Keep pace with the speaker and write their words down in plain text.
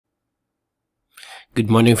Good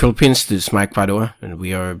morning, Philippines. This is Mike Padua, and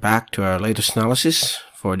we are back to our latest analysis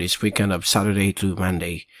for this weekend of Saturday to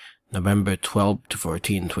Monday, November 12 to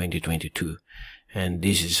 14, 2022. And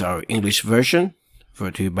this is our English version,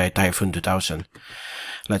 brought to you by Typhoon2000.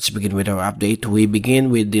 Let's begin with our update. We begin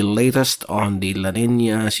with the latest on the La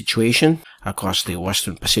Niña situation across the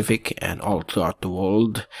Western Pacific and all throughout the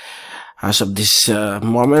world. As of this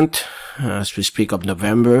moment, as we speak of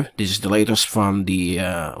November, this is the latest from the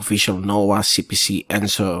official NOAA CPC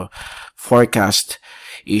ENSO forecast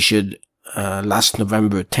issued last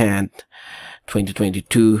November 10th,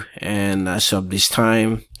 2022. And as of this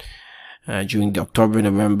time, during the October,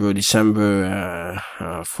 November, December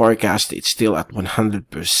forecast, it's still at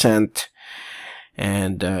 100%.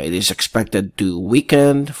 And it is expected to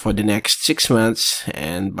weaken for the next 6 months,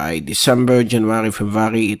 and by December, January,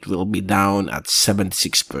 February, it will be down at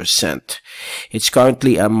 76%. It's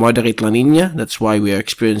currently a moderate La Niña. That's why we are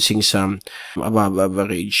experiencing some above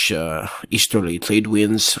average easterly trade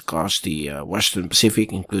winds across the Western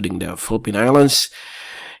Pacific, including the Philippine Islands.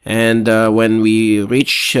 And when we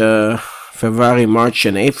reach February, March,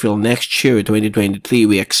 and April next year, 2023,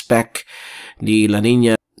 we expect the La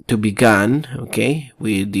Niña to begin, okay,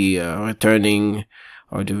 with the return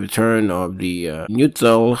of the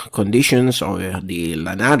neutral conditions, or the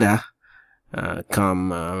La Nada,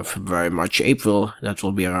 come February, March, April. That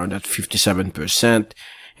will be around at 57%,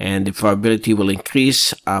 and the probability will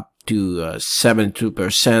increase up to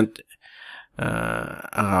 72%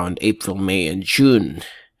 around April, May, and June,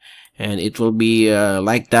 and it will be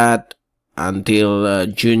like that until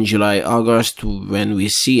June, July, August, when we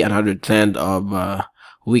see another trend of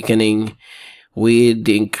weakening with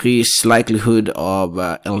the increased likelihood of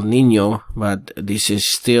El Nino, but this is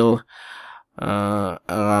still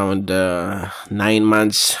around 9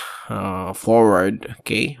 months forward,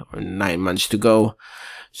 okay, or 9 months to go.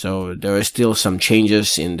 So there are still some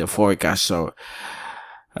changes in the forecast.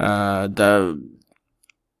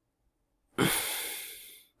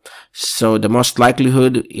 So the most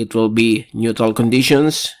likelihood, it will be neutral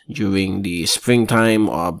conditions during the springtime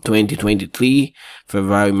of 2023,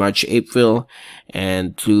 February, March, April,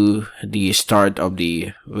 and through the start of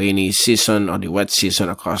the rainy season or the wet season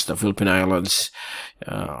across the Philippine Islands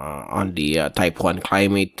on the type 1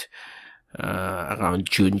 climate around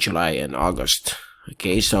June, July, and August.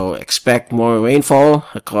 Okay, so expect more rainfall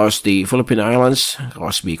across the Philippine Islands,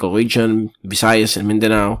 across Bicol region, Visayas, and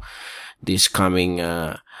Mindanao this coming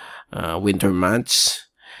winter months,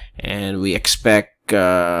 and we expect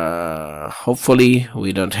hopefully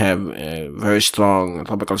we don't have a very strong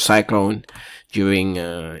tropical cyclone during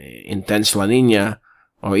intense La Niña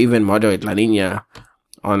or even moderate La Niña.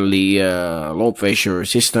 Only low pressure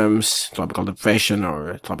systems, tropical depression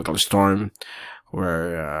or tropical storm,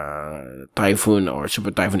 where typhoon or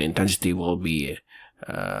super typhoon intensity will be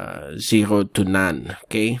 0 to none.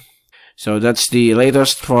 Okay, so that's the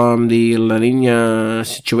latest from the La Niña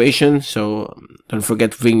situation. So don't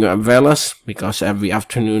forget to bring your umbrellas, because every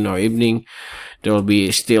afternoon or evening there will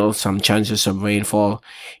be still some chances of rainfall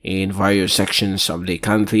in various sections of the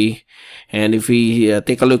country. And if we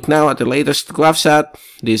take a look now at the latest GraphSat,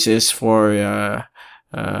 this is for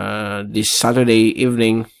this Saturday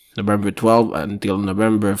evening, November 12 until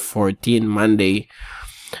November 14, Monday.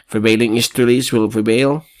 Prevailing easterlies will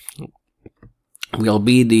prevail. Will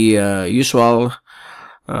be the usual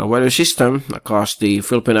weather system across the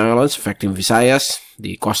Philippine Islands, affecting Visayas,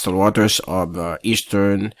 the coastal waters of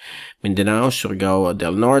eastern Mindanao, Surigao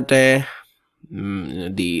del Norte,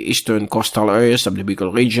 the eastern coastal areas of the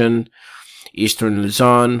Bicol region, eastern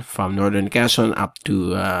Luzon from northern Quezon up to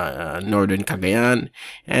northern Cagayan,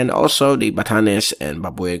 and also the Batanes and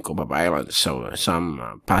Babuyan Cubab Islands. So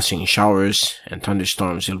some passing showers and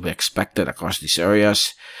thunderstorms will be expected across these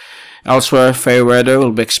areas. Elsewhere, fair weather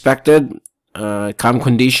will be expected. Calm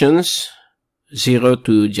conditions, 0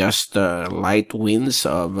 to just light winds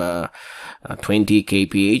of 20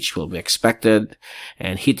 kph will be expected,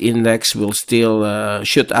 and heat index will still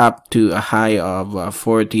shoot up to a high of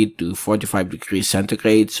 40 to 45 degrees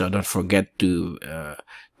centigrade. So don't forget to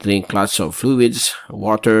drink lots of fluids,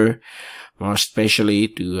 water, more especially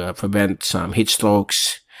to prevent some heat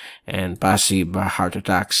strokes and passive heart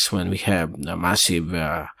attacks when we have a massive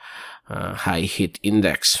high heat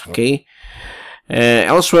index. Okay,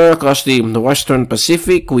 elsewhere across the Western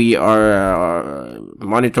Pacific, we are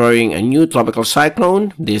monitoring a new tropical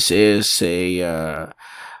cyclone. This is a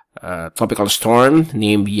tropical storm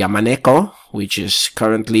named Yamaneko, which is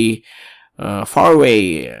currently far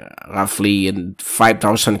away, roughly in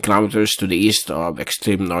 5,000 kilometers to the east of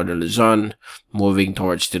extreme northern Luzon, moving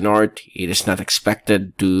towards the north. It is not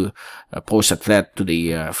expected to pose a threat to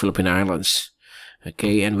the Philippine Islands.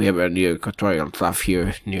 Okay, and we have a near equatorial trough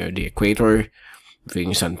here near the equator,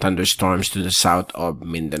 bringing some thunderstorms to the south of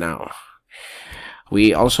Mindanao.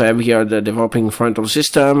 We also have here the developing frontal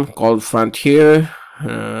system, cold front here.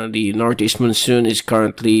 The northeast monsoon is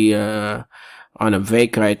currently on a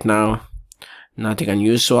break right now. Nothing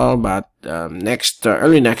unusual, but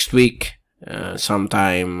early next week,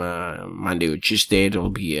 sometime Monday or Tuesday, there will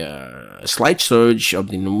be a slight surge of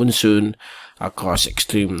the monsoon across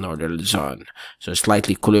extreme northern Luzon. So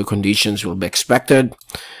slightly cooler conditions will be expected.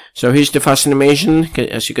 So here's the fast animation.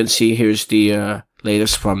 As you can see, here's the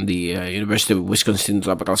latest from the University of Wisconsin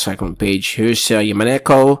Tropical Cyclone page. Here's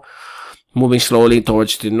Yamaneko moving slowly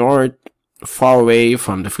towards the north, far away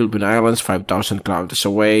from the Philippine Islands, 5,000 kilometers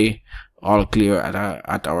away. All clear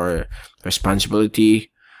at our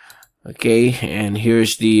responsibility. Okay, and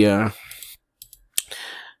here's the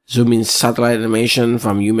zoom-in satellite animation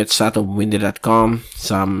from UMETSAT of windy.com.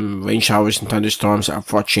 Some rain showers and thunderstorms are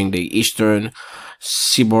approaching the eastern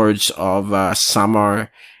seaboards of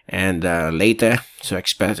Samar and Leyte. So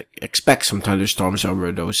expect some thunderstorms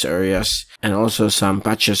over those areas. And also some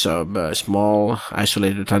patches of small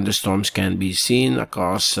isolated thunderstorms can be seen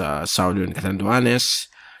across southern Catanduanes,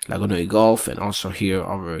 Lagonoy Gulf, and also here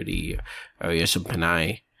over the areas of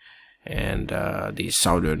Panay and the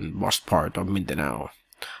southernmost part of Mindanao.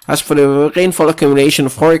 As for the rainfall accumulation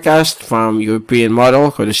forecast from European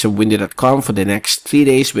model, courtesy of windy.com, for the next 3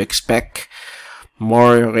 days, we expect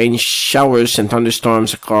more rain showers and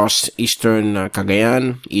thunderstorms across eastern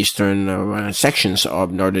Cagayan, eastern sections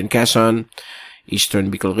of northern Quezon,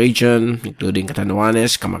 eastern Bicol region, including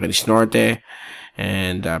Catanduanes, Camarines Norte,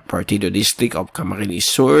 and Partido district of Camarines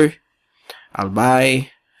Sur, Albay,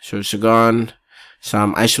 Sorsogon.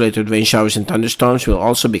 Some isolated rain showers and thunderstorms will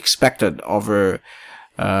also be expected over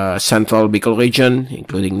central Bicol region,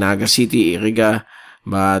 including Naga City, Iriga,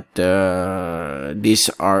 but these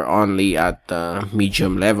are only at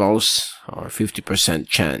medium levels or 50%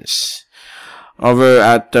 chance. Over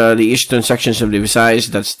at the eastern sections of the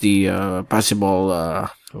Visayas, that's the possible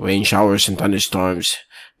rain showers and thunderstorms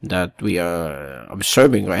that we are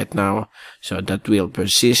observing right now. So that will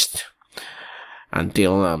persist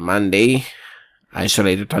until Monday.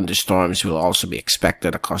 Isolated thunderstorms will also be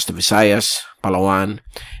expected across the Visayas, Palawan,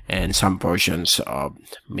 and some portions of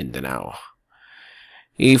Mindanao.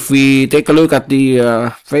 If we take a look at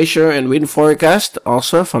the pressure and wind forecast,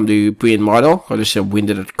 also from the European model, courtesy of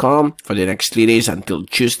windy.com, for the next 3 days until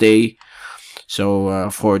Tuesday. So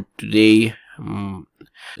for today,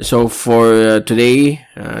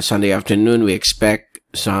 Sunday afternoon, we expect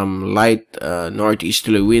some light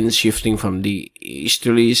northeasterly winds shifting from the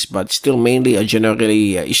easterlies, but still mainly a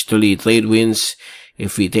generally easterly trade winds.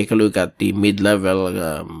 If we take a look at the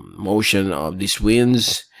mid-level motion of these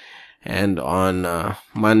winds, and on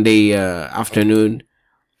Monday afternoon,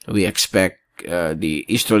 we expect the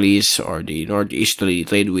easterlies or the northeasterly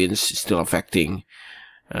trade winds still affecting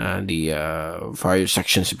the various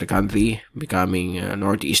sections of the country, becoming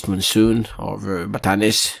northeast monsoon over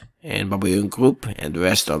Batanes and Babayong Group and the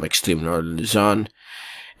rest of extreme northern Luzon.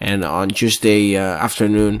 And on Tuesday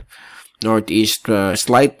afternoon,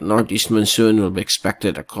 slight northeast monsoon will be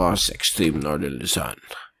expected across extreme northern Luzon.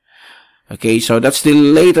 Okay, so that's the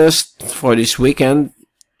latest for this weekend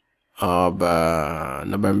of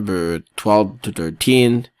November 12 to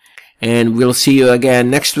 13. And we'll see you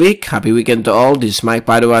again next week. Happy weekend to all. This is Mike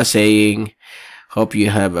Padua saying, hope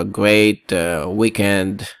you have a great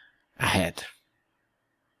weekend ahead.